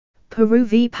Peru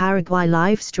v Paraguay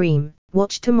live stream.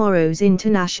 Watch tomorrow's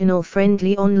international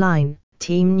friendly online,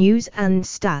 team news and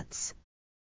stats.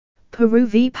 Peru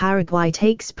v Paraguay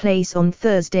takes place on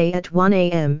Thursday at 1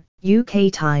 a.m.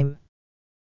 UK time.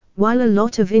 While a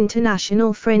lot of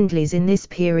international friendlies in this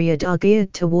period are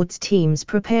geared towards teams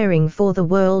preparing for the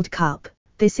World Cup,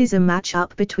 this is a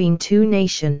match-up between two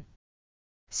nations.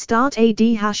 Start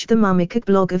 #the Mummica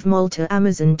blog of Malta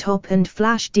Amazon top and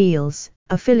flash deals,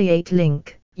 affiliate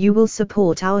link. You will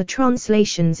support our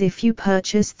translations if you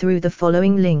purchase through the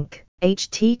following link,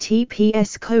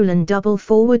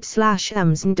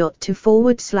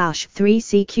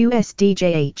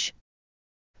 https://amazon.to/3cqsdjh.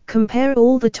 Compare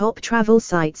all the top travel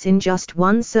sites in just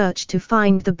one search to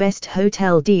find the best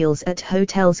hotel deals at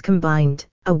Hotels Combined,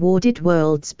 awarded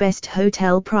world's best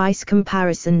hotel price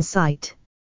comparison site.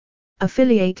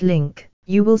 Affiliate link.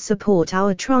 You will support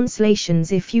our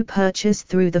translations if you purchase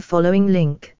through the following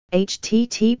link,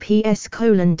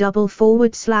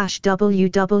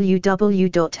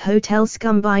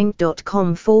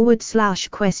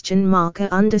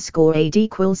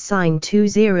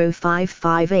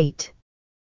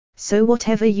 So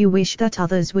whatever you wish that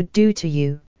others would do to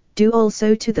you, do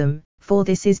also to them, for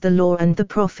this is the law and the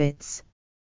prophets.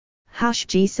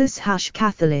 #Jesus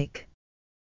 #Catholic.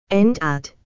 End ad.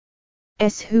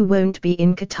 Who won't be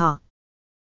in Qatar?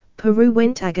 Peru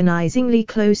went agonizingly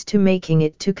close to making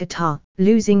it to Qatar,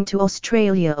 losing to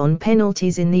Australia on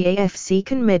penalties in the AFC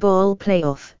CONMEBOL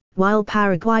playoff, while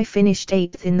Paraguay finished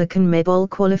 8th in the CONMEBOL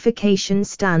qualification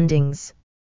standings.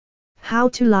 How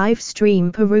to live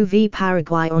stream Peru v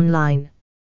Paraguay online.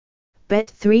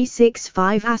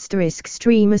 Bet365 *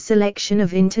 stream a selection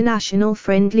of international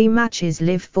friendly matches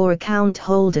live for account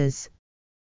holders.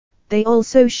 They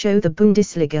also show the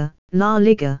Bundesliga, La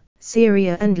Liga, Serie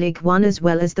A and Ligue 1 as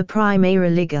well as the Primera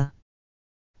Liga.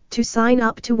 To sign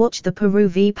up to watch the Peru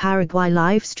v Paraguay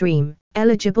live stream,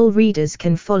 eligible readers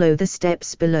can follow the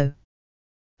steps below.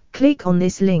 Click on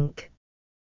this link.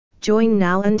 Join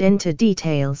now and enter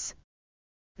details.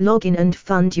 Log in and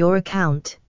fund your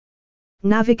account.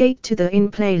 Navigate to the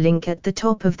in-play link at the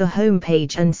top of the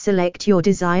homepage and select your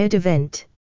desired event.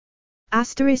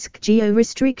 Geo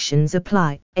restrictions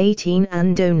apply, 18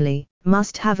 and only,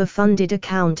 must have a funded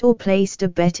account or placed a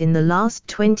bet in the last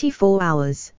 24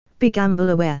 hours, be gamble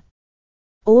aware.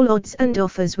 All odds and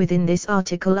offers within this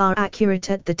article are accurate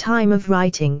at the time of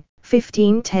writing,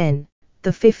 15/10,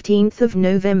 the 15th of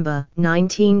November,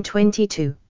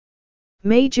 1922.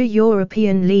 Major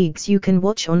European leagues you can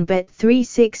watch on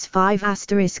Bet365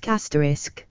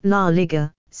 **, La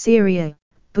Liga, Serie A,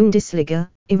 Bundesliga,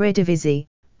 Eredivisie,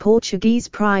 Portuguese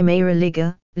Primeira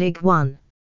Liga, Ligue 1. ***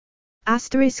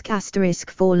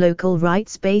 For local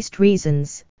rights-based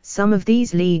reasons, some of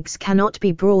these leagues cannot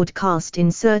be broadcast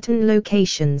in certain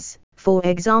locations, for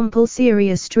example Serie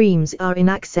A streams are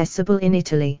inaccessible in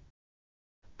Italy.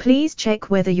 Please check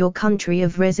whether your country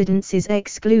of residence is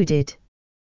excluded.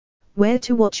 Where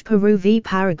to watch Peru v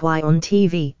Paraguay on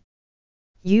TV.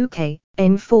 UK,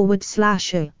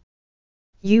 N/A.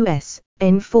 US,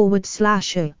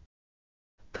 N/A.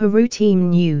 Peru team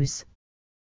news.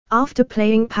 After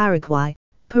playing Paraguay,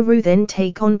 Peru then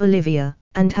take on Bolivia,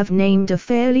 and have named a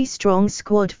fairly strong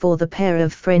squad for the pair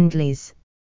of friendlies.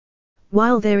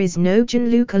 While there is no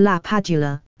Gianluca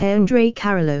Lapadula, Andre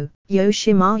Carrillo,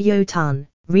 Yoshimar Yotun,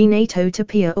 Renato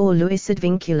Tapia or Luis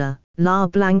Advincula, La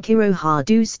Blanquiroja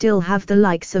do still have the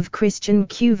likes of Christian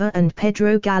Cueva and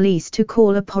Pedro Galiz to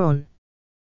call upon.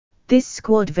 This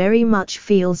squad very much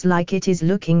feels like it is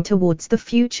looking towards the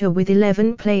future with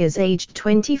 11 players aged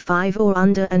 25 or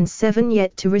under and 7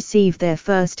 yet to receive their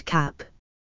first cap.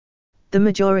 The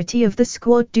majority of the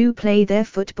squad do play their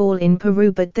football in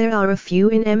Peru, but there are a few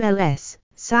in MLS,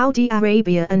 Saudi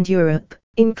Arabia and Europe,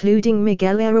 including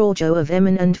Miguel Araujo of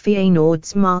Emen and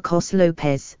Feyenoord's Marcos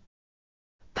Lopez.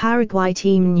 Paraguay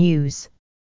team news.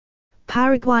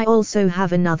 Paraguay also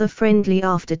have another friendly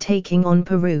after taking on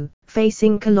Peru,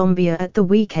 facing Colombia at the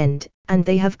weekend, and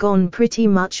they have gone pretty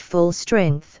much full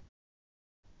strength.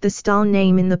 The star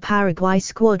name in the Paraguay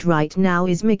squad right now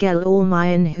is Miguel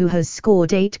Almayan, who has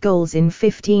scored 8 goals in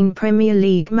 15 Premier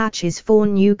League matches for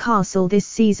Newcastle this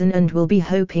season and will be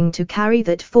hoping to carry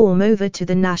that form over to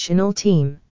the national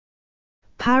team.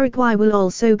 Paraguay will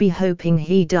also be hoping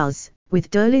he does, with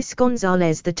Derlis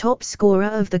Gonzalez the top scorer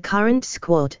of the current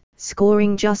squad,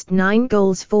 scoring just 9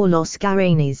 goals for Los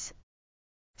Guaraníes.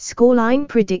 Scoreline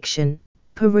prediction,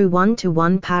 Peru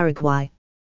 1-1 Paraguay.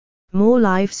 More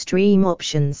live stream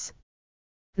options.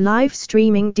 Live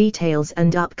streaming details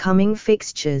and upcoming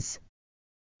fixtures.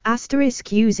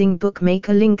 Using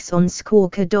bookmaker links on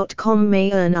Squawka.com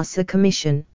may earn us a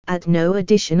commission, at no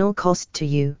additional cost to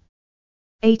you.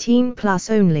 18 plus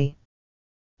only.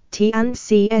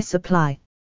 T&Cs apply.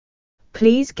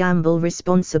 Please gamble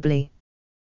responsibly.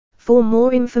 For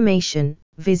more information,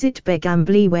 visit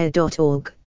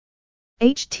begambleaware.org.